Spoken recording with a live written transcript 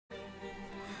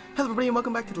Hello everybody and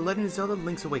welcome back to The Legend of Zelda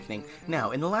Link's Awakening. Now,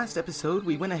 in the last episode,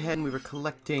 we went ahead and we were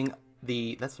collecting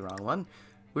that's the wrong one.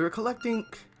 We were collecting...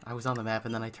 I was on the map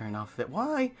and then I turned off of it.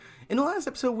 Why? In the last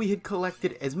episode, we had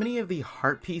collected as many of the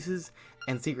heart pieces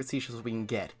and secret seashells as we can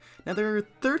get. Now, there are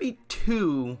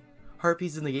 32 heart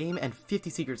pieces in the game and 50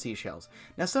 secret seashells.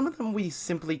 Now, some of them we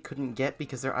simply couldn't get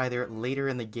because they're either later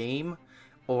in the game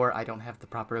or I don't have the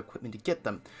proper equipment to get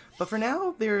them. But for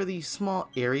now, there are these small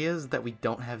areas that we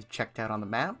don't have checked out on the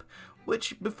map,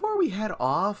 which before we head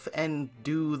off and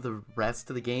do the rest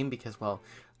of the game, because, well,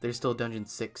 there's still Dungeon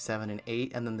 6, 7, and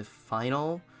 8, and then the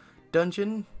final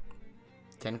dungeon,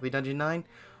 technically Dungeon 9.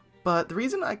 But the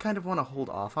reason I kind of want to hold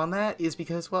off on that is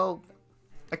because, well,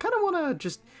 I kind of want to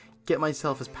just get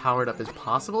myself as powered up as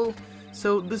possible,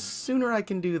 so the sooner I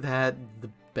can do that, the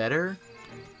better.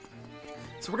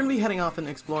 So we're going to be heading off and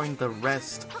exploring the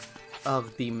rest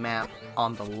of the map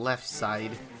on the left side,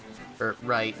 or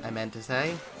right, I meant to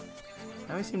say.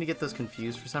 I always seem to get those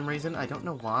confused for some reason. I don't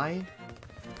know why.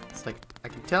 It's like, I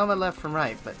can tell my left from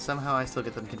right, but somehow I still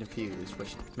get them confused,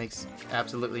 which makes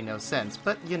absolutely no sense.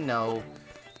 But, you know,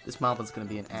 this Moblins going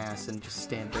to be an ass and just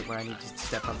stand right where I need to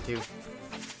step up to.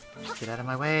 Get out of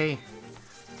my way,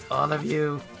 all of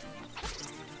you.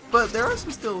 But there are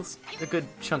still a good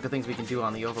chunk of things we can do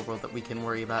on the overworld that we can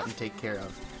worry about and take care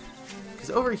of.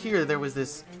 Because over here there was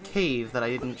this cave that I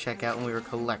didn't check out when we were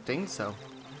collecting, so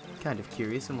I'm kind of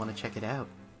curious and want to check it out.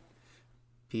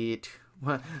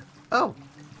 Oh!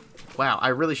 Wow, I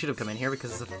really should have come in here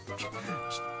because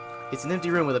it's an empty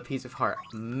room with a piece of heart.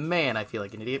 Man, I feel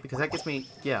like an idiot because that gives me,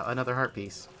 yeah, another heart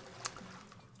piece.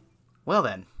 Well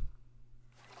then.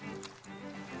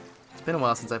 It's been a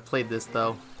while since I've played this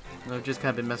though. I've just kind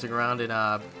of been messing around in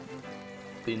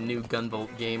the new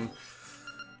Gunvolt game.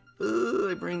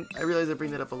 I realize I bring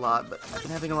that up a lot, but I've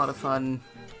been having a lot of fun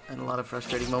and a lot of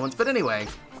frustrating moments. But anyway,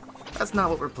 that's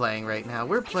not what we're playing right now.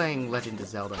 We're playing Legend of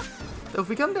Zelda. So if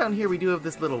we come down here, we do have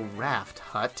this little raft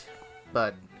hut,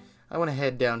 but I want to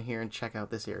head down here and check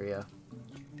out this area.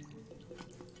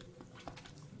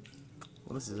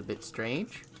 Well, this is a bit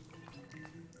strange.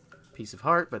 Piece of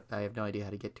heart, but I have no idea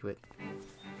how to get to it.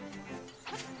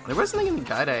 There was something in the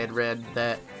guide I had read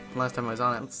that last time I was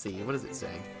on it. Let's see, what does it say?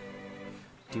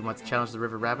 Do you want to challenge the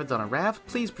river rapids on a raft?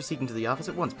 Please proceed into the office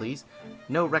at once, please.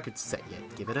 No records set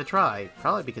yet. Give it a try.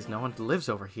 Probably because no one lives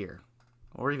over here.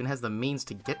 Or even has the means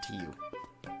to get to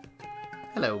you.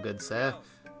 Hello, good sir.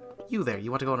 You there, you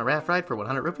want to go on a raft ride for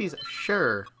 100 rupees?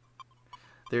 Sure.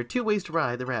 There are two ways to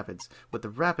ride the rapids. With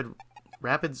the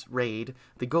Rapids Raid,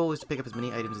 the goal is to pick up as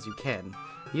many items as you can.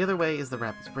 The other way is the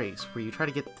Rapids Race, where you try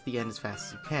to get to the end as fast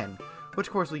as you can. Which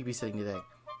course will you be sitting today?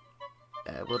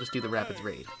 We'll just do the Rapids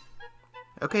Raid.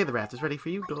 Okay, the raft is ready for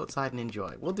you. Go outside and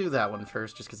enjoy. We'll do that one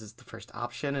first, just because it's the first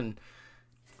option, and,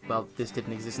 well, this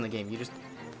didn't exist in the game. You just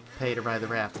pay to ride the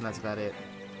raft, and that's about it.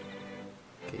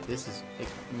 Okay, this is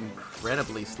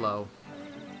incredibly slow.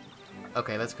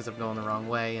 Okay, that's because I'm going the wrong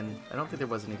way, and I don't think there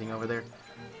was anything over there.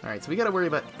 Alright, so we gotta worry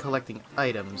about collecting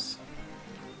items.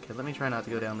 Okay, let me try not to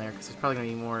go down there, because there's probably gonna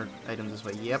be more items this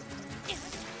way. Yep.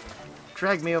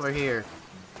 Drag me over here.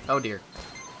 Oh dear.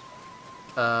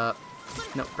 No,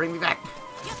 bring me back.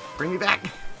 Bring me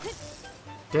back.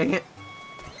 Dang it.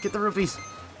 Get the rupees.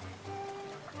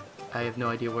 I have no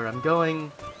idea where I'm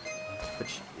going,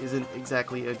 which isn't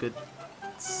exactly a good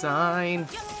sign.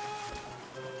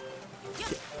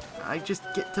 I just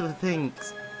get to the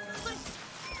things.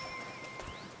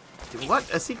 What?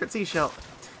 A secret seashell.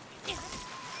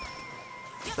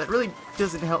 That really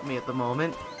doesn't help me at the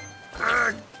moment.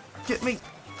 Urgh, get me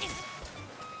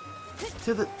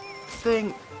to the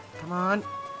thing. Come on.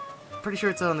 Pretty sure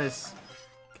it's on this.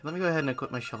 Okay, let me go ahead and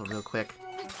equip my shovel real quick.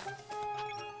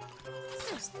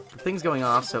 The thing's going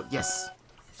off, so yes.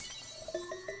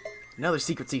 Another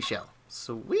secret seashell.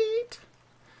 Sweet.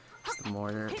 Just the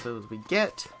more of those we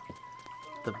get,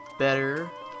 the better.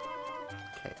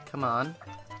 Okay, come on.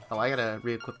 Oh, I gotta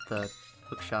re-equip the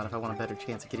hook shot if I want a better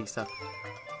chance of getting stuff.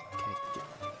 Okay,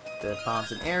 get the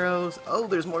bombs and arrows. Oh,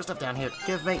 there's more stuff down here.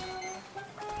 Give me!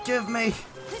 Give me!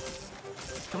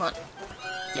 Come on.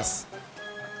 Yes!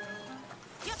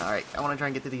 Alright, I want to try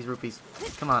and get to these rupees.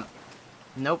 Come on.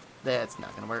 Nope, that's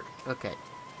not gonna work. Okay.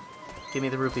 Give me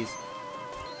the rupees.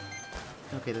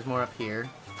 Okay, there's more up here.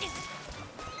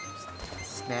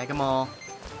 Snag them all.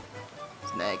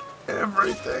 Snag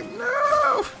everything.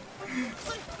 No!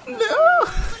 No!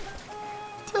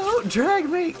 Don't drag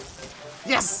me!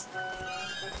 Yes!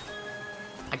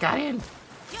 I got in!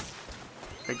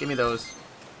 Alright, give me those.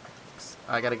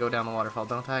 I gotta go down the waterfall,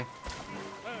 don't I?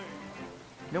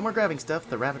 No more grabbing stuff.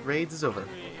 The rapid raids is over.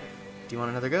 Do you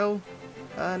want another go?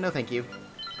 No thank you.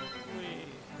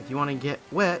 If you want to get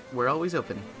wet, we're always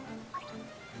open.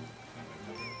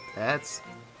 That's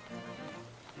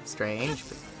strange,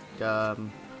 but,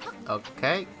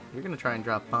 okay. You're gonna try and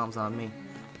drop bombs on me.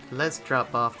 Let's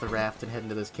drop off the raft and head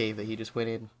into this cave that he just went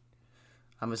in.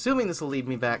 I'm assuming this will lead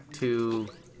me back to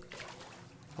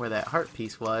where that heart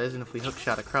piece was, and if we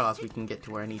hookshot across, we can get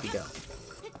to where I need to go.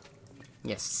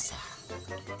 Yes.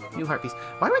 New heart piece.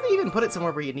 Why would they even put it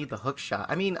somewhere where you need the hookshot?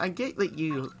 I mean, I get that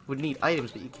you would need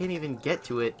items, but you can't even get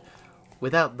to it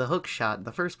without the hookshot in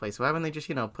the first place. Why wouldn't they just,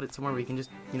 you know, put it somewhere where you can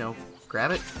just, you know,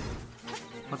 grab it?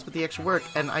 What's with the extra work?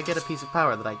 And I get a piece of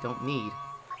power that I don't need.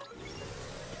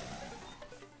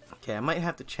 Okay, I might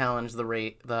have to challenge the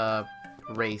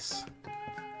race.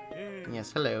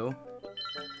 Yes, hello.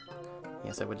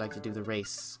 Yes, I would like to do the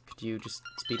race. Could you just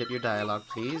speed up your dialogue,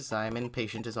 please? I'm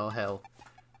impatient as all hell.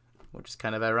 Which is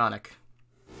kind of ironic.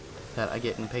 That I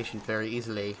get impatient very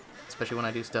easily. Especially when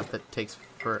I do stuff that takes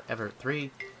forever. 3,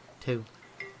 2,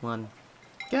 1,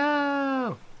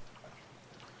 go!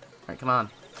 Alright, come on.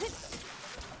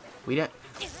 We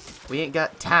ain't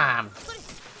got time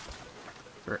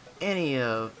for any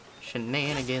of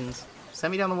shenanigans.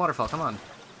 Send me down the waterfall, come on.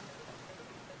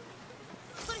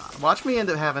 Watch me end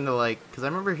up having to, like, because I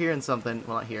remember hearing something,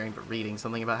 well, not hearing, but reading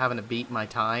something about having to beat my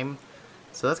time.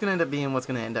 So that's going to end up being what's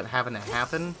going to end up having to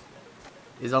happen,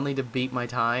 is I'll need to beat my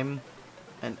time.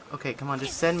 And, okay, come on,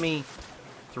 just send me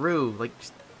through. Like,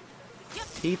 just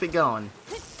keep it going.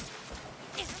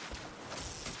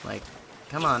 Like,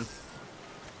 come on.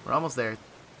 We're almost there.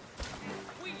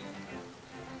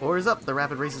 Oars up, the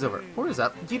rapid race is over. Oars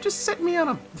up? You just set me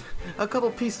on a couple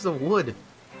pieces of wood.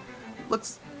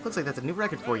 Looks like that's a new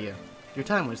record for you. Your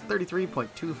time was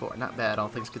 33.24. Not bad, all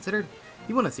things considered.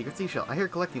 You won a secret seashell. I hear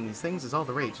collecting these things is all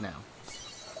the rage now.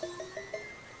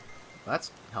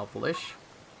 That's helpful-ish.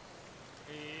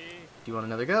 Do you want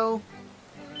another go?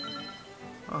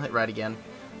 I'll hit ride again.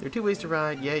 There are 2 ways to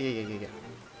ride. Yeah.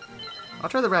 I'll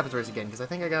try the rapids race again, because I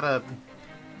think I gotta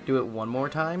do it one more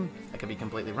time. I could be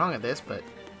completely wrong at this, but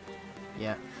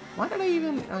yeah. Why did I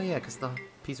even... Oh yeah, because the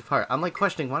piece of heart. I'm like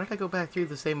questioning, why did I go back through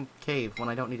the same cave when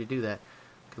I don't need to do that?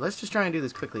 Okay, let's just try and do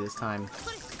this quickly this time.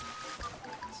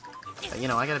 You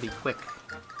know, I gotta be quick.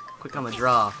 Quick on the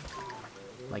draw.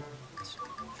 Like,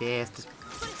 fast. Just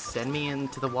send me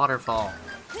into the waterfall.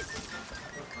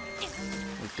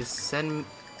 Like, just send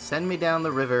me down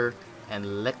the river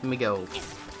and let me go.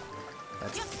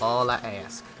 That's all I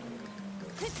ask.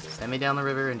 Send me down the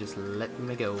river and just let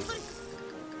me go.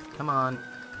 Come on.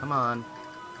 Come on.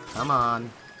 Come on.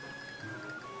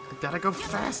 I gotta go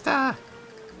faster!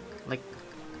 Like,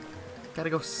 gotta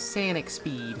go Sonic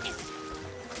speed.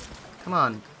 Come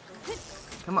on.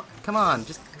 Come on.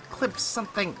 Just clip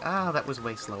something. Ah, that was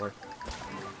way slower.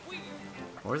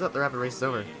 Where's up? The rapid race is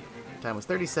over. Time was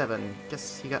 37.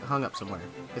 Guess you got hung up somewhere.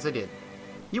 Yes, I did.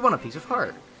 You won a piece of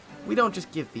heart. We don't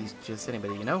just give these just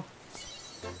anybody, you know?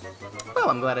 Well,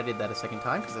 I'm glad I did that a second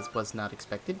time, because this was not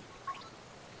expected.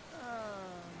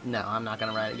 No, I'm not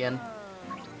gonna ride again.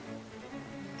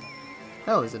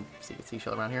 Oh, there's a secret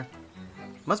seashell around here.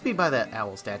 Must be by that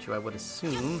owl statue, I would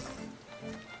assume.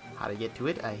 How to get to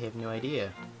it, I have no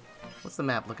idea. What's the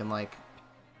map looking like?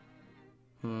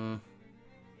 Yeah,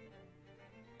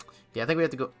 I think we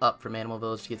have to go up from Animal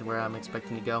Village to get to where I'm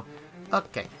expecting to go.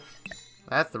 Okay.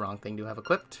 That's the wrong thing to have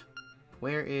equipped.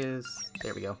 Where is...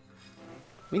 There we go.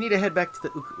 We need to head back to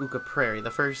the Uka Uka Prairie,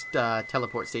 the first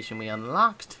teleport station we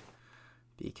unlocked.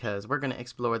 Because we're going to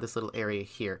explore this little area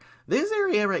here. This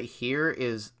area right here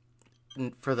is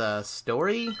for the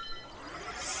story.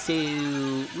 So,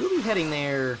 we'll be heading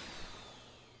there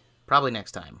probably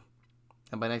next time.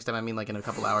 And by next time, I mean like in a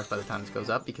couple hours by the time this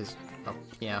goes up. Because, oh,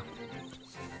 yeah.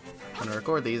 When I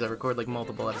record these, I record like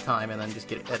multiple at a time and then just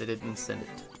get it edited and send it.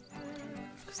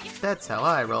 'Cause that's how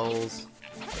I rolls.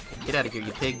 Get out of here,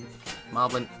 you pig.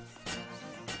 Moblin.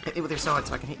 Hit me with your sword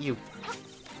so I can hit you.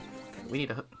 Okay, we need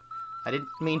a hook. I didn't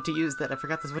mean to use that. I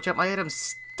forgot to switch out my items.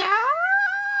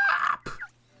 Stop!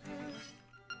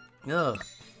 Ugh.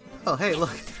 Oh, hey,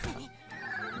 look.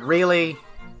 Really?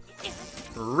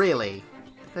 Really?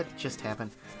 That just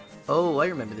happened. Oh, I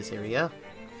remember this area.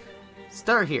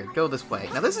 Start here. Go this way.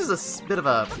 Now, this is a bit of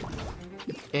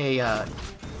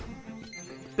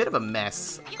a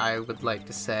mess, I would like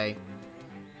to say.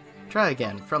 Try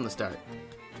again, from the start.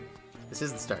 This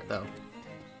is the start, though.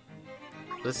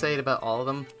 Let's say it about all of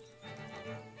them.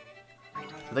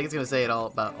 I think it's going to say it all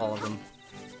about all of them.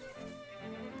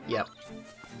 Yep.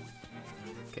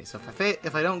 Okay, so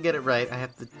if I don't get it right, I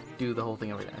have to do the whole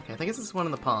thing over again. Okay, I think it's this one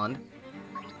in the pond.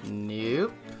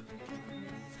 Nope.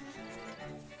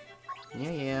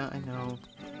 Yeah, I know.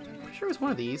 Pretty sure it was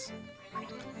one of these.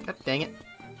 God dang it.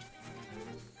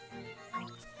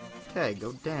 Okay,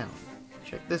 go down.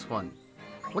 Check this one.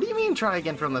 What do you mean try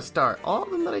again from the start? All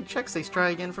of them that I check say try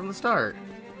again from the start.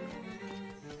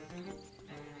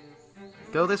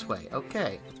 Go this way.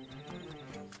 Okay.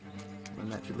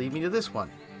 And that should lead me to this one.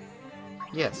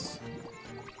 Yes.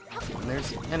 And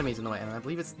there's enemies in the way, and I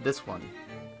believe it's this one.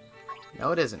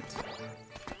 No, it isn't.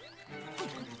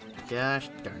 Gosh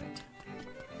darn it.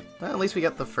 Well, at least we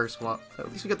got the first one.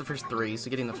 At least we got the first three, so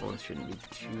getting the fourth shouldn't be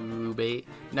too bad.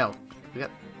 No. We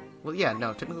got... Well, yeah,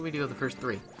 no. Technically we do have the first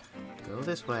three. Go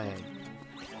this way.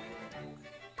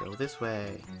 Go this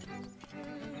way.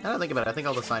 Now that I think about it, I think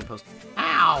all the signposts...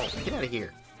 Ow! Get out of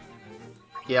here.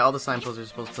 Yeah, all the signposts are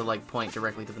supposed to, like, point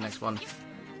directly to the next one.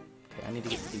 Okay, I need to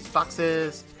get to these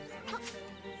boxes.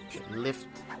 Lift.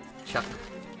 Chuck.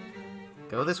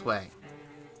 Go this way.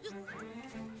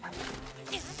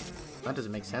 That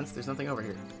doesn't make sense. There's nothing over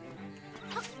here.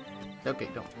 Okay,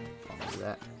 don't fall into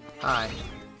that. Hi.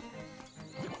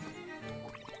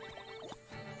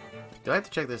 Do I have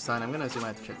to check this sign? I'm gonna assume I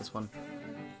have to check this one.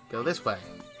 Go this way.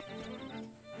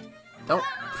 Don't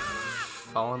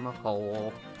fall in the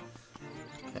hole.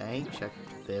 Okay, check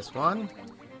this one.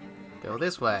 Go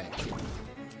this way.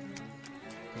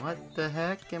 What the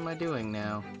heck am I doing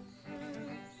now?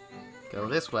 Go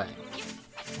this way.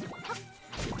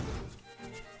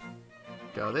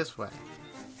 Go this way.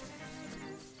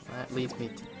 That leads me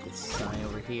to this sign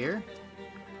over here.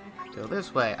 Go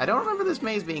this way. I don't remember this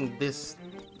maze being this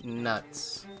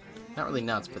nuts. Not really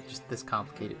nuts, but just this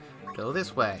complicated. Go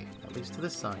this way. That leads to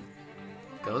this sign.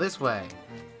 Go this way.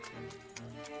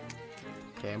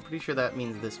 Okay, I'm pretty sure that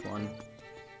means this one.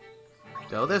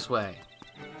 Go this way.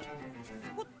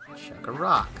 Chuck a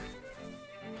rock.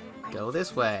 Go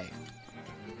this way.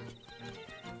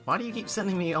 Why do you keep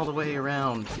sending me all the way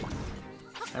around?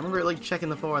 I remember like checking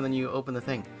the floor and then you open the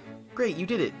thing. Great, you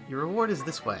did it. Your reward is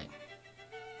this way.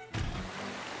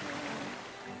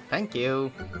 Thank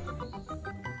you.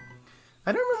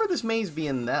 I don't remember this maze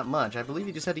being that much. I believe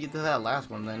you just had to get to that last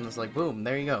one, then it's like, boom,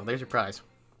 there you go. There's your prize.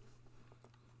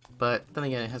 But then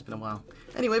again, it has been a while.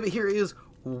 Anyway, but here is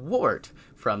Wart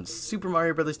from Super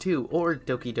Mario Bros. 2, or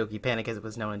Doki Doki Panic as it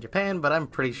was known in Japan, but I'm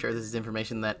pretty sure this is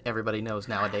information that everybody knows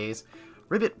nowadays.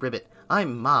 Ribbit, Ribbit,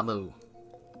 I'm Mamu.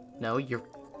 No, you're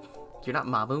not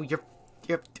Mamu, you're...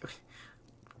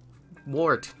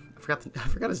 Wart. I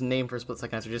forgot his name for a split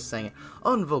second after just saying it.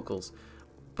 On vocals.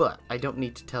 But I don't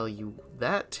need to tell you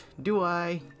that, do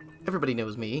I? Everybody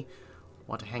knows me.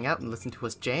 Want to hang out and listen to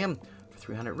us jam? For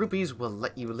 300 rupees, we'll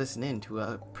let you listen in to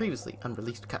a previously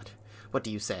unreleased cut. What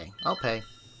do you say? I'll pay.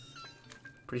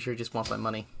 Pretty sure you just want my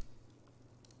money.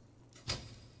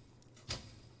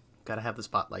 Gotta have the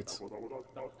spotlights.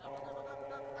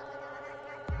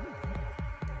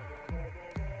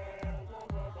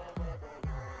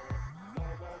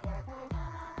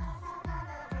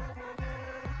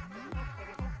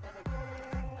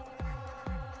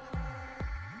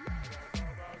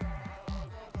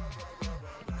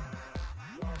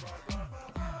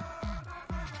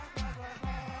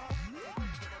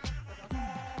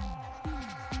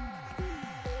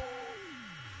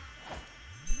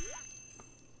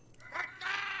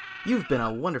 You've been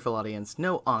a wonderful audience.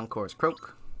 No encores,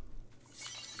 Croak.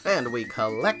 And we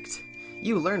collect.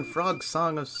 You learn Frog's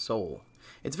Song of Soul.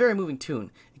 It's a very moving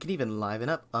tune. It can even liven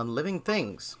up unliving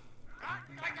things.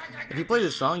 If you play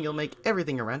this song, you'll make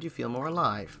everything around you feel more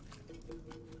alive.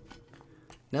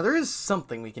 Now there is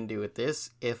something we can do with this,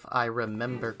 if I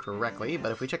remember correctly,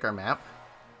 but if we check our map,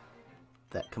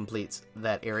 that completes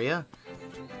that area.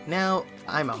 Now,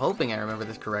 I'm hoping I remember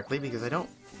this correctly, because I don't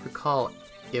recall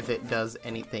if it does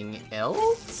anything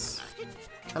else.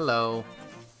 Hello.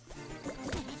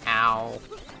 Ow.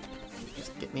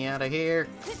 Just get me out of here.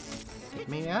 Get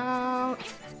me out.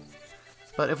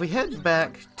 But if we head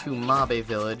back to Mabe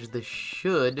Village, this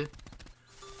should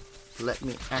let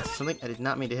me ask something. I did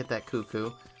not mean to hit that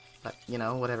cuckoo. But, you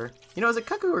know, whatever. You know, is it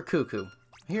cuckoo or cuckoo?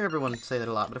 I hear everyone say that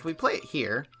a lot, but if we play it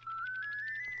here,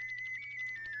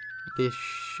 this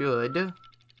should...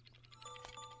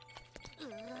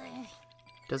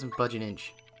 doesn't budge an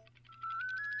inch.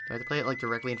 Do I have to play it, like,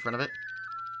 directly in front of it?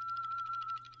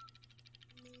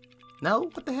 No?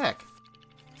 What the heck?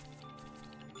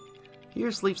 Here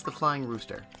sleeps the flying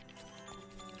rooster.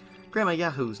 Grandma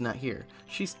Yahoo's not here.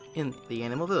 She's in the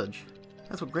animal village.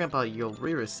 That's what Grandpa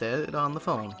Yolrira said on the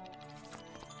phone.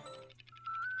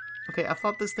 Okay, I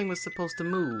thought this thing was supposed to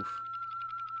move.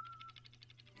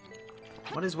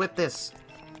 What is with this?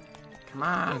 Come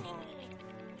on.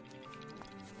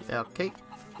 Okay.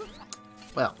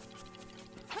 Well.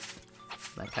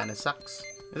 That kind of sucks.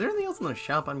 Is there anything else in the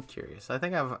shop? I'm curious. I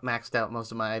think I've maxed out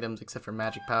most of my items except for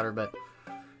magic powder, but...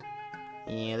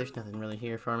 Yeah, there's nothing really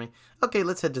here for me. Okay,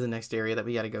 let's head to the next area that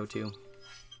we gotta go to.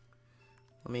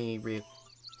 Let me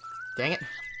Dang it.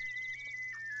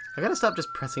 I gotta stop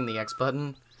just pressing the X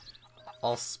button.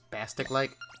 All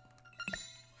spastic-like.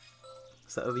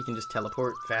 So that we can just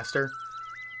teleport faster.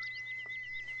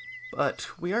 But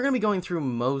we are gonna be going through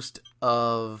most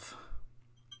of...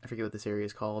 I forget what this area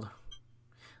is called.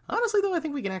 Honestly, though, I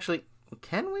think we can actually...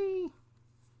 Can we?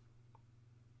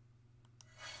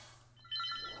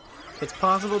 It's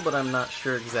possible, but I'm not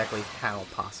sure exactly how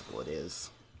possible it is.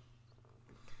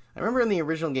 I remember in the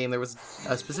original game there was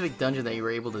a specific dungeon that you were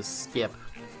able to skip,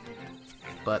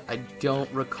 but I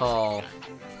don't recall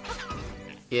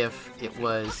if it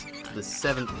was the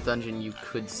 7th dungeon you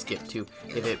could skip to.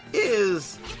 If it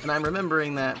is, and I'm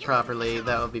remembering that properly,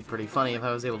 that would be pretty funny if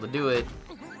I was able to do it,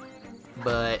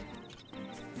 but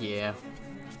yeah.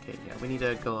 Okay, yeah, we need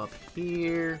to go up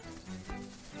here.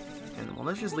 And, well,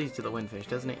 this just leads to the windfish,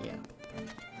 doesn't it? Yeah.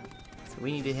 So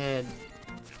we need to head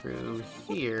through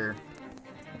here.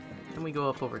 Then we go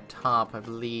up over top, I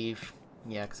believe.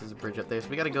 Yeah, because there's a bridge up there. So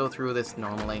we got to go through this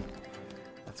normally.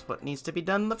 That's what needs to be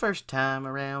done the first time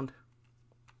around.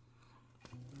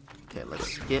 Okay,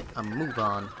 let's get a move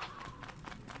on.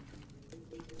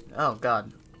 Oh,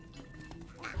 God.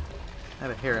 I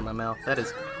have a hair in my mouth. That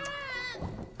is...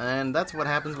 And that's what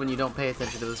happens when you don't pay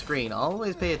attention to the screen.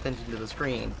 Always pay attention to the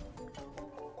screen.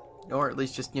 Or at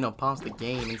least just, you know, pause the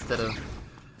game instead of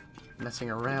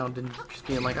messing around and just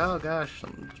being like, oh gosh,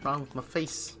 something's wrong with my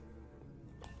face.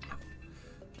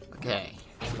 Okay.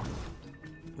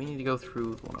 We need to go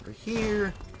through the one over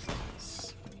here.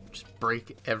 Just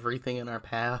break everything in our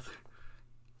path.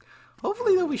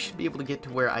 Hopefully, though, we should be able to get to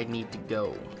where I need to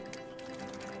go.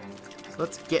 So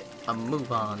let's get a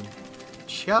move on.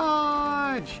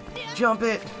 Charge! Jump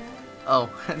it! Oh,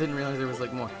 I didn't realize there was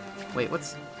like more. Wait,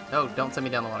 what's... Oh, don't send me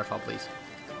down the waterfall, please.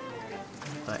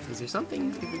 But is there something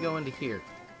if we go into here?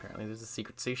 Apparently there's a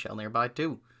secret seashell nearby,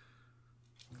 too.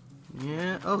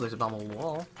 Yeah. Oh, there's a bomb on the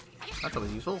wall. That's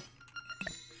always useful.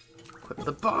 Equip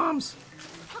the bombs!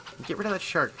 Get rid of that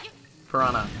shark.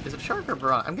 Piranha. Is it a shark or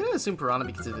piranha? I'm gonna assume piranha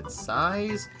because of its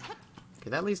size. Okay,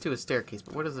 that leads to a staircase,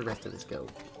 but where does the rest of this go?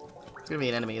 It's gonna be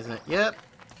an enemy, isn't it? Yep.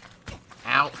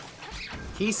 Ow.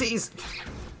 He sees.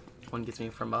 One gets me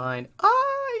from behind.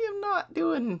 I am not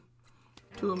doing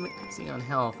too amazing on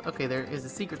health. Okay, there is a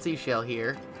secret seashell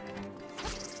here.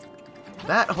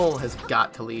 That hole has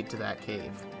got to lead to that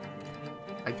cave.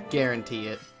 I guarantee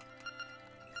it.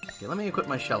 Okay, let me equip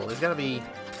my shovel. There's gotta be...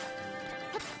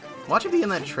 Watch it be in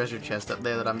that treasure chest up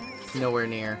there that I'm nowhere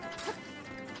near.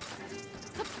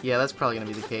 Yeah, that's probably gonna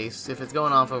be the case. If it's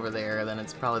going off over there, then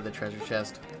it's probably the treasure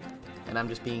chest. And I'm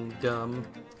just being dumb,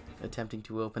 attempting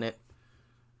to open it.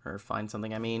 Or find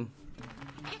something, I mean.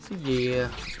 So yeah,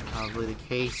 that's probably the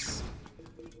case.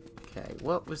 Okay,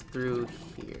 what was through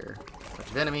here? Bunch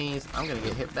of enemies. I'm gonna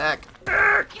get hit back.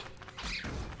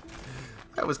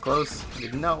 That was close. I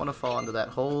did not want to fall into that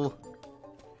hole.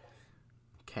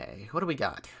 Okay, what do we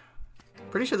got?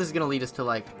 Pretty sure this is gonna lead us to,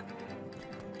 like...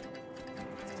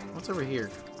 What's over here?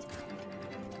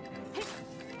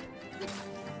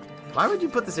 Why would you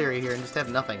put this area here and just have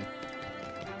nothing?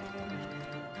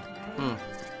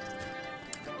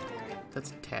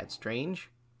 That's a tad strange.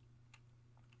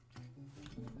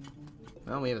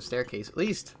 Well, we have a staircase, at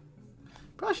least.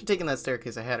 Probably should have taken that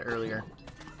staircase I had earlier.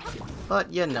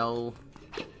 But, you know.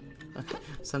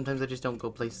 Sometimes I just don't go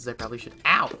places I probably should.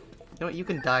 Ow! You know what? You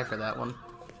can die for that one.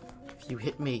 If you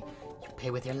hit me, you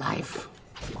pay with your life.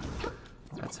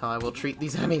 That's how I will treat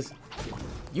these enemies.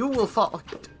 You will fall...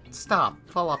 Stop.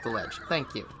 Fall off the ledge.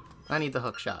 Thank you. I need the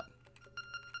hook shot.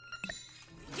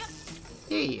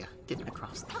 Yeah, getting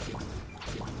across the...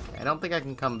 Okay, I don't think I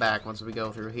can come back once we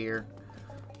go through here.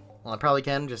 Well, I probably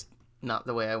can, just not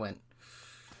the way I went.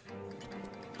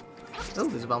 Oh,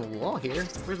 there's a bomb on the wall here.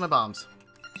 Where's my bombs?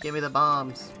 Give me the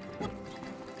bombs. You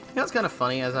know, it's kind of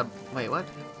funny as I... Wait, what?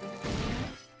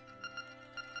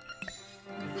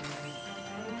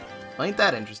 Well, ain't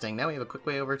that interesting. Now we have a quick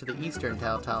way over to the eastern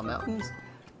Telltale Mountains.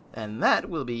 And that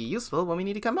will be useful when we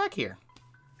need to come back here.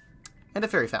 And a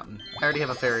fairy fountain. I already have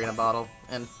a fairy in a bottle,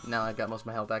 and now I've got most of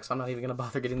my health back, so I'm not even going to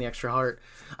bother getting the extra heart.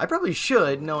 I probably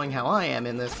should, knowing how I am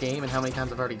in this game and how many times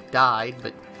I've already died,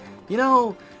 but, you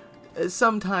know,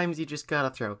 sometimes you just gotta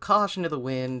throw caution to the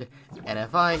wind, and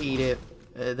if I eat it,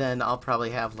 then I'll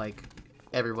probably have, like,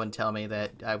 everyone tell me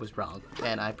that I was wrong,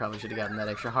 and I probably should have gotten that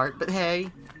extra heart, but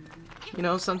hey, you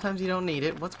know, sometimes you don't need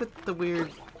it. What's with the weird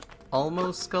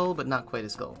almost skull, but not quite a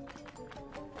skull?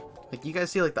 Like, you guys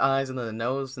see, like, the eyes and the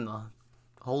nose and the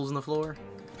holes in the floor?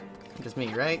 Just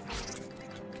me, right?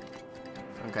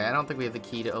 Okay, I don't think we have the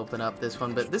key to open up this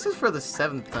one, but this is for the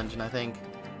 7th dungeon, I think.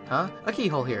 Huh? A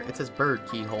keyhole here. It says bird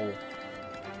keyhole.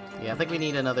 Yeah, I think we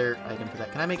need another item for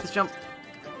that. Can I make this jump?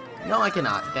 No, I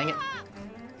cannot. Dang it.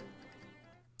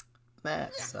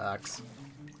 That sucks.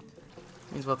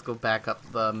 Means we'll have to go back up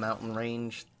the mountain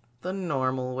range the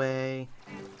normal way.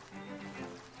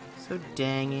 So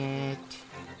dang it.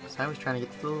 So I was trying to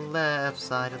get to the left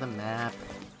side of the map.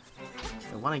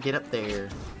 I want to get up there.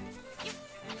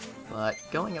 But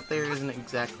going up there isn't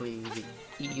exactly the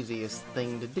easiest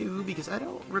thing to do because I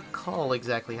don't recall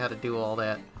exactly how to do all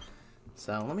that.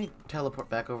 So let me teleport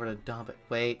back over to Dobbit.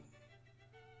 Wait.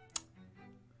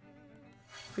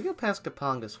 If we go past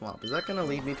Kapanga Swamp, is that going to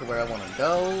lead me to where I want to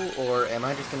go? Or am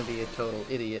I just going to be a total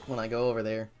idiot when I go over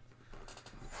there?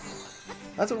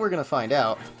 That's what we're going to find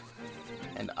out.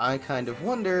 And I kind of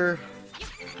wonder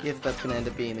if that's going to end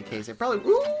up being the case. It probably...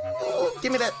 Ooh,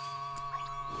 give me that!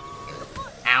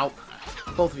 Ow!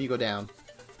 Both of you go down.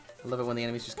 I love it when the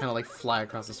enemies just kind of like fly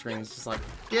across the screen. It's just like,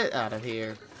 get out of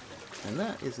here. And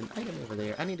that is an item over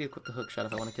there. I need to equip the hook shot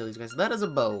if I want to kill these guys. That is a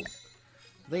bow.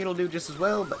 I think it'll do just as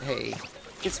well, but hey,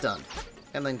 it's done.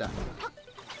 And then done.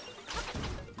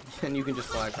 And you can just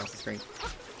fly across the screen.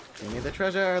 Give me the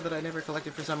treasure that I never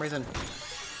collected for some reason.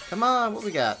 Come on, what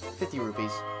we got? 50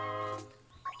 rupees.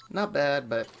 Not bad,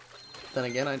 but then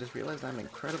again, I just realized I'm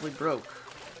incredibly broke.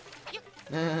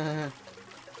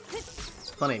 It's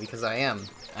funny because I am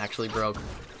actually broke.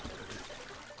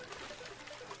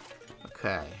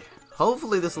 Okay.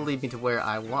 Hopefully this will lead me to where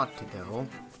I want to go.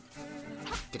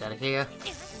 Get out of here.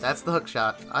 That's the hook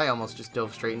shot. I almost just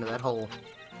dove straight into that hole.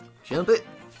 Jump it!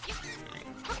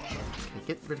 Okay,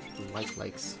 get rid of the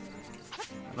likes.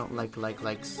 I don't like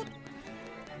likes.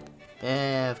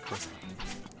 Yeah, of course I hate.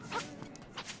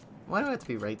 Why do I have to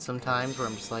be right sometimes where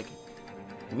I'm just like,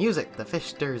 music, the fish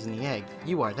stirs in the egg.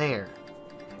 You are there.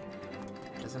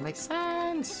 Doesn't make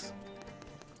sense.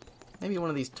 Maybe one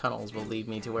of these tunnels will lead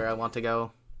me to where I want to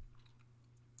go.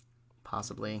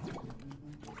 Possibly.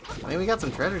 I mean, we got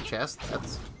some treasure chests.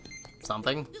 That's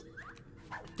something.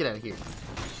 Get out of here.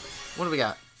 What do we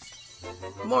got?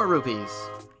 More rupees.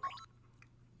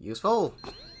 Useful.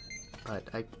 But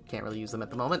I can't really use them at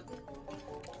the moment.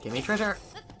 Give me treasure.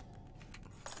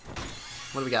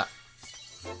 What do we got?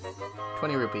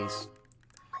 20 rupees.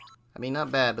 I mean,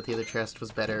 not bad, but the other chest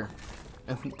was better.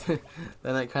 And then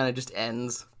that kind of just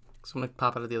ends. So I'm gonna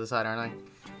pop out of the other side, aren't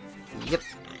I? Yep.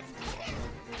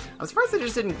 I'm surprised they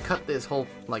just didn't cut this whole,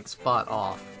 like, spot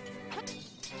off.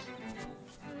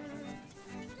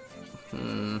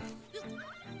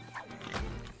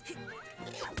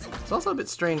 It's also a bit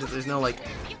strange that there's no, like,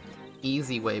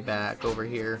 easy way back over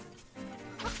here.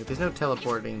 Like, there's no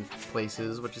teleporting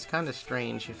places, which is kind of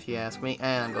strange if you ask me.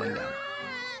 And I'm going down.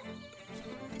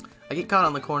 I get caught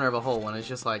on the corner of a hole and it's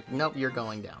just like, nope, you're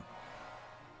going down.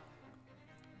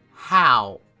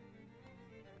 How?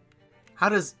 How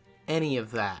does any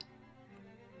of that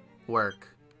work?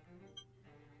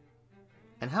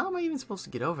 And how am I even supposed to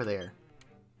get over there?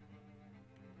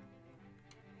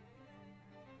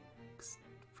 'Cause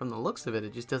from the looks of it,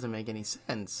 it just doesn't make any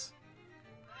sense.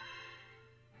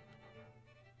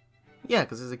 Yeah,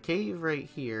 because there's a cave right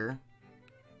here.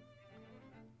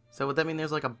 So would that mean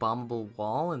there's like a bombable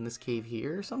wall in this cave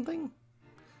here or something?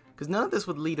 Because none of this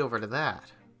would lead over to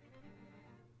that.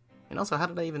 And also, how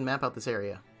did I even map out this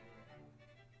area?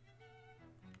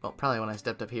 Well, probably when I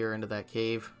stepped up here into that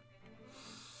cave.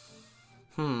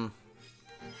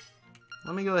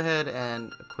 Let me go ahead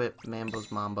and equip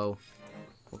Mambo's Mambo.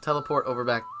 We'll teleport over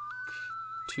back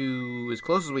to as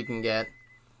close as we can get.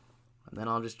 And then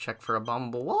I'll just check for a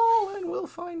bombable wall, and we'll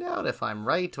find out if I'm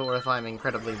right or if I'm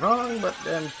incredibly wrong, but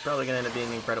I'm probably going to end up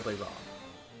being incredibly wrong.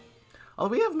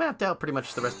 Although we have mapped out pretty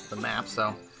much the rest of the map,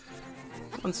 so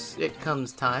once it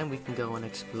comes time, we can go and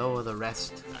explore the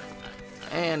rest.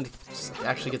 And just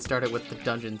actually get started with the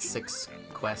Dungeon 6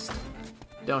 quest.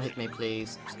 Don't hit me,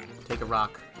 please. Just take a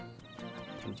rock.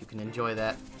 And you can enjoy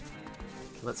that.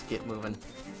 Let's get moving.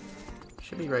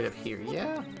 Should be right up here,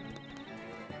 yeah?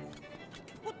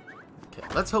 Okay,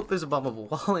 let's hope there's a bombable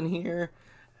wall in here.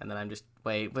 And then I'm just...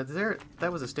 Wait, but there...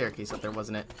 That was a staircase up there,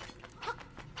 wasn't it?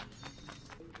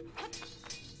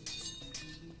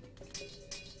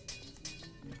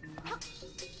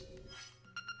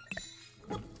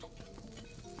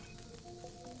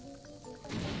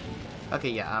 Okay,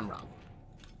 yeah, I'm wrong.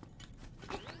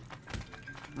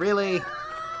 Really?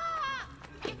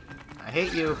 I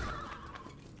hate you.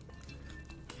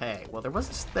 Okay, well there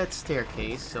was that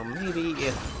staircase, so maybe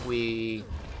if we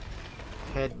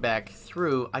head back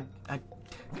through... I'm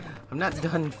not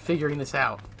done figuring this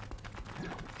out.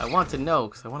 I want to know,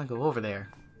 because I want to go over there.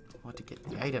 I want to get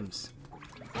the items.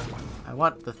 I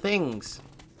want the things.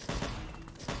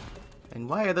 And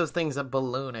why are those things a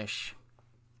balloonish?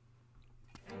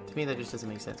 To me, that just doesn't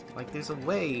make sense. Like, there's a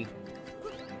way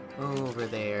over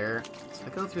there. So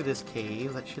if I go through this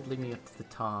cave, that should lead me up to the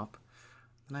top.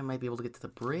 Then I might be able to get to the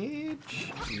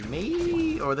bridge.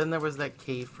 Maybe? Or then there was that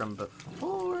cave from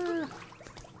before.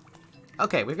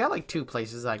 Okay, we've got like 2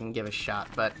 places I can give a shot,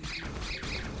 but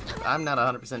I'm not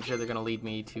 100% sure they're going to lead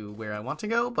me to where I want to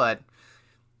go, but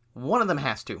one of them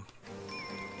has to.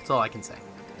 That's all I can say.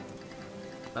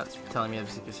 That's telling me I have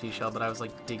a secret seashell, but I was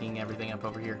like digging everything up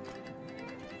over here.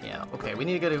 Yeah, okay, we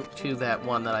need to go to that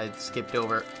one that I skipped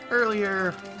over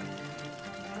earlier.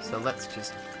 So let's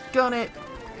just gun it,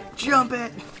 jump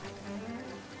it,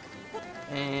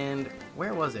 and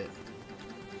where was it?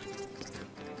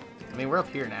 I mean, we're up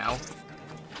here now.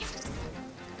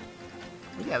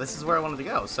 Yeah, this is where I wanted to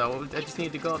go, so I just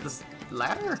need to go up this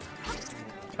ladder.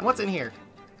 And what's in here?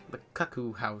 The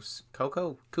cuckoo house.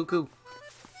 Coco? Cuckoo.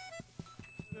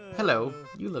 Hello,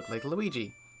 you look like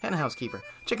Luigi. Hen housekeeper.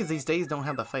 Chickens these days don't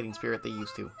have the fighting spirit they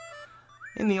used to.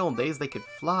 In the old days, they could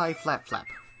fly flap flap.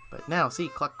 But now, see,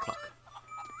 cluck cluck.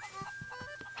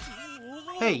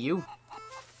 Hey, you.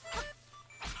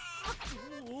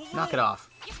 Knock it off.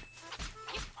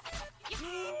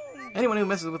 Anyone who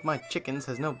messes with my chickens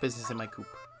has no business in my coop.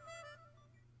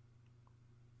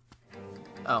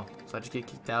 Oh, so I just get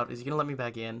kicked out? Is he gonna let me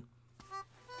back in?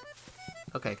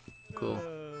 Okay, cool.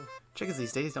 Chickens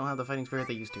these days don't have the fighting spirit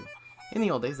they used to. In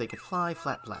the old days, they could fly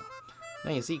flap flap.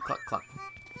 Now you see, cluck cluck.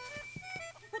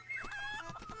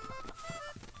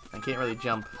 I can't really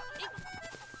jump.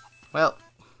 Well,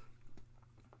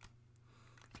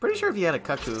 pretty sure if you had a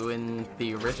cuckoo in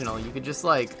the original, you could just,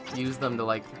 like, use them to,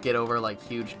 like, get over, like,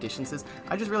 huge distances.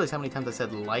 I just realized how many times I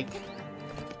said like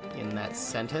in that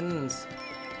sentence.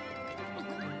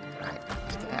 Alright.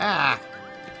 Ah!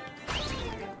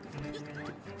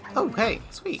 Oh, hey,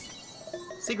 sweet.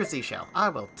 Secret seashell. I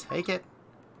will take it.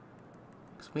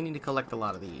 Because we need to collect a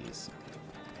lot of these.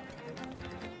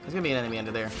 There's gonna be an enemy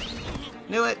under there.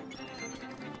 Knew it!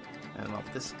 And, well,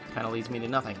 this kind of leads me to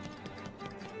nothing.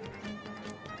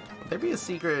 Would there be a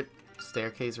secret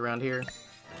staircase around here?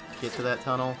 Get to that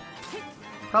tunnel?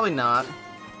 Probably not.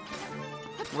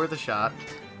 Worth a shot.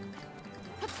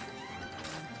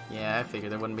 Yeah, I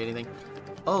figured there wouldn't be anything.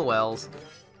 Oh wells.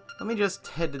 Let me just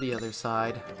head to the other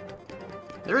side.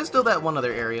 There is still that one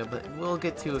other area, but we'll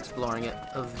get to exploring it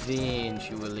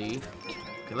eventually.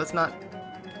 Okay, let's not...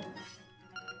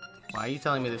 Why are you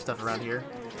telling me there's stuff around here?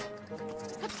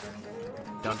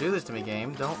 Don't do this to me,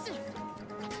 game.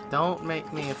 Don't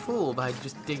make me a fool by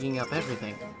just digging up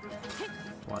everything.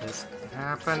 What is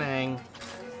happening?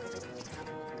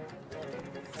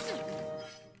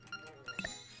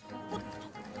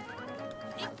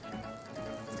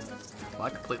 Well, I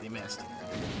completely missed.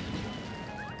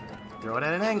 Throw it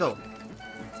at an angle.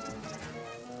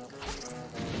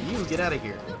 You get out of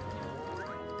here.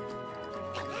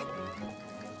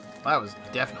 Well, that was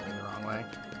definitely the wrong way.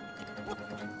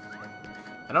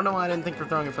 I don't know why I didn't think for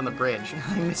throwing it from the bridge.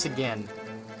 I miss again.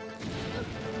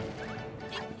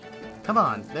 Come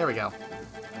on, there we go.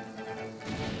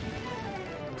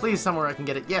 Please, somewhere I can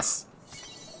get it. Yes!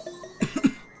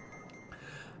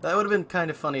 That would have been kind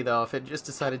of funny, though, if it just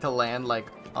decided to land, like,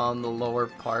 on the lower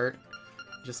part.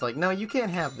 Just like, no, you can't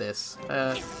have this.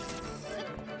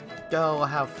 Go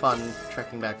have fun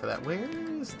trekking back for that. Where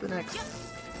is the next...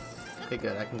 Okay,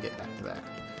 good, I can get back to that.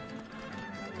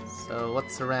 So,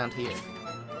 what's around here?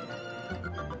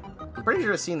 I'm pretty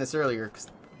sure I've seen this earlier, because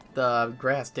the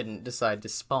grass didn't decide to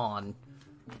spawn.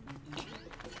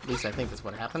 At least I think that's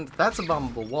what happened. That's a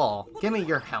bombable wall. Give me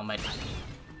your helmet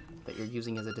that you're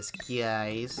using as a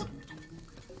disguise.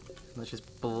 Let's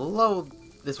just blow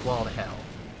this wall to hell.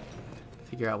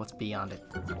 Figure out what's beyond it.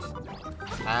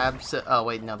 Oh,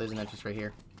 wait, no, there's an entrance right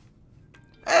here.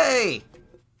 Hey!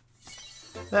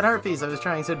 That heart piece I was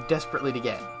trying so desperately to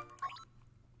get.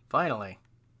 Finally.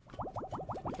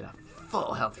 We get a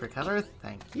full health recover.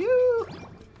 Thank you!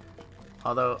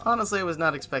 Although, honestly, I was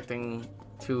not expecting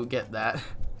to get that.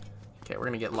 Okay, we're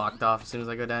gonna get locked off as soon as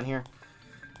I go down here.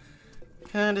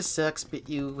 Kinda sucks, but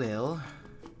you will.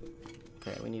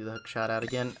 Okay, we need the hook shot out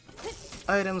again.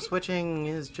 Item switching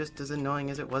is just as annoying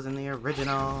as it was in the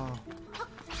original.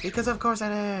 Because of course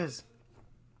it is!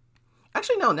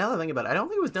 Actually, no, now that I think about it, I don't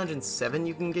think it was Dungeon 7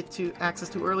 you can get to access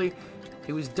to early.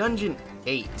 It was Dungeon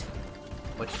 8,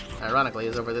 which, ironically,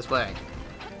 is over this way.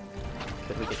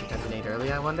 Could we get to Dungeon 8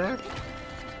 early, I wonder?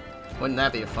 Wouldn't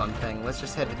that be a fun thing? Let's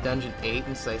just head to Dungeon 8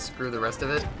 and say screw the rest of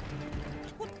it.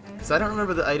 Because I don't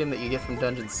remember the item that you get from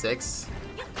Dungeon 6,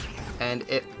 and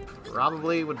it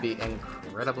probably would be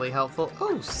incredibly helpful.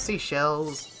 Oh,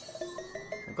 seashells!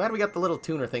 I'm glad we got the little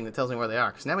tuner thing that tells me where they are,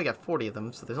 because now we got 40 of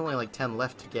them, so there's only like 10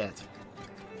 left to get.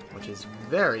 Which is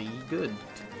very good.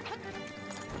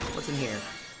 What's in here?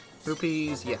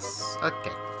 Rupees, yes.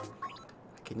 Okay.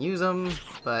 I can use them,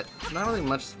 but not really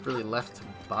much really left to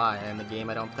buy in the game,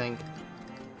 I don't think.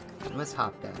 Let's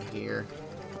hop down here.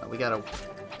 We gotta...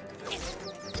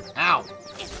 Ow!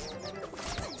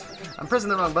 I'm pressing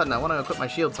the wrong button. I want to equip my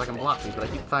shield so I can block these, but I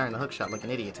keep firing the hook shot like an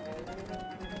idiot.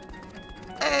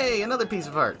 Hey, another piece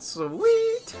of art.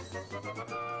 Sweet!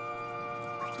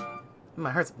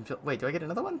 My heart's been filled. Wait, do I get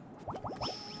another one?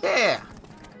 Yeah!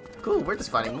 Cool, we're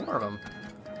just finding more of them.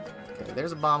 Okay,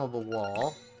 there's a bombable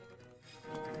wall.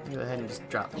 Go ahead and just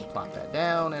plop that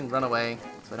down and run away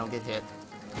so I don't get hit.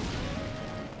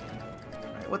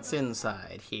 Alright, what's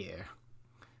inside here?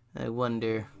 I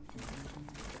wonder...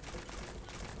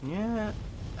 Yeah.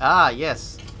 Ah,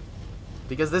 yes.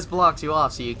 Because this blocks you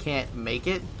off so you can't make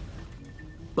it.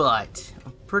 But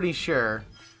I'm pretty sure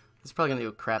it's probably going to do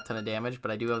a crap ton of damage, but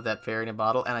I do have that fairy in a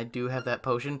bottle, and I do have that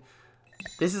potion.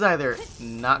 This is either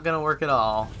not going to work at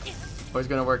all, or it's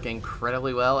going to work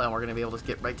incredibly well, and we're going to be able to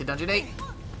get right to Dungeon 8.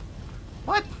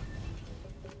 What?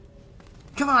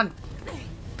 Come on!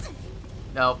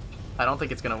 Nope. I don't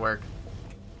think it's going to work.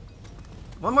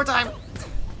 One more time!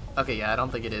 Okay, yeah, I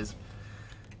don't think it is.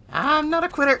 I'm not a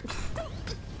quitter!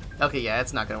 Okay, yeah,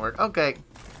 it's not gonna work. Okay.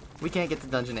 We can't get to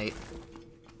Dungeon 8.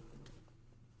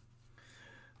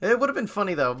 It would have been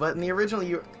funny, though, but in the original,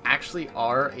 you actually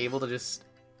are able to just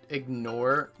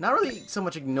ignore... Not really so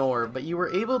much ignore, but you were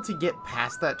able to get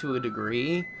past that to a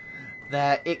degree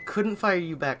that it couldn't fire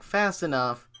you back fast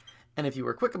enough, and if you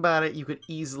were quick about it, you could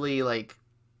easily, like,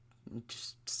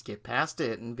 just skip past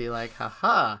it and be like,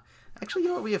 haha. Actually, you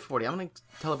know what? We have 40. I'm going to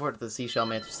teleport to the Seashell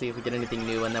Mansion to see if we get anything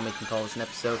new, and then we can call this an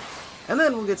episode. And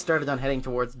then we'll get started on heading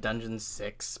towards Dungeon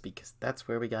 6, because that's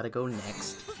where we gotta go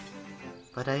next.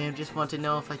 But I just want to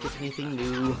know if I get anything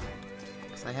new.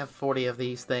 Because I have 40 of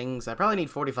these things. I probably need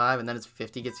 45, and then it's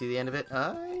 50 gets you the end of it.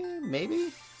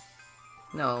 Maybe?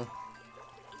 No.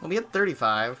 Well, we had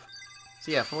 35.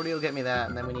 So yeah, 40 will get me that,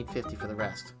 and then we need 50 for the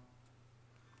rest.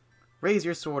 Raise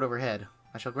your sword overhead.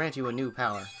 I shall grant you a new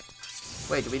power.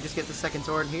 Wait, did we just get the second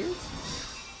sword here?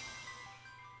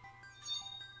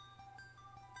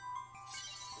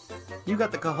 You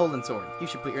got the Koholin sword. You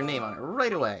should put your name on it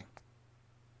right away.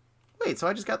 Wait, so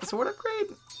I just got the sword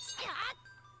upgrade?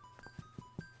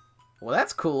 Well,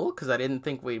 that's cool, because I didn't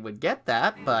think we would get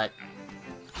that, but...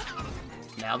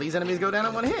 Now these enemies go down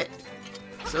in one hit.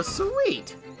 So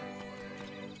sweet!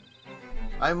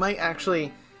 I might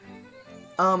actually...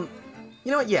 You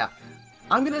know what, yeah.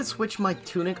 I'm gonna switch my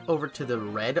tunic over to the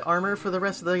red armor for the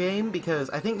rest of the game, because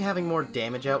I think having more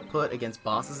damage output against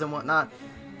bosses and whatnot,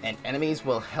 and enemies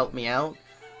will help me out.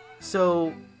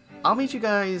 So, I'll meet you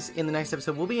guys in the next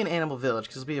episode. We'll be in Animal Village,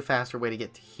 because it'll be a faster way to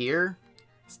get to here,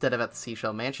 instead of at the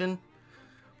Seashell Mansion.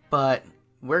 But,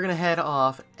 we're gonna head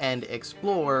off and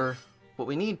explore what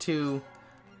we need to,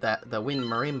 that the Wind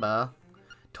Marimba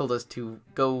told us to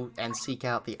go and seek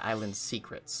out the island's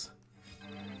secrets.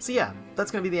 So yeah,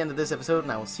 that's going to be the end of this episode,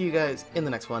 and I will see you guys in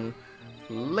the next one.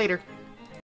 Later!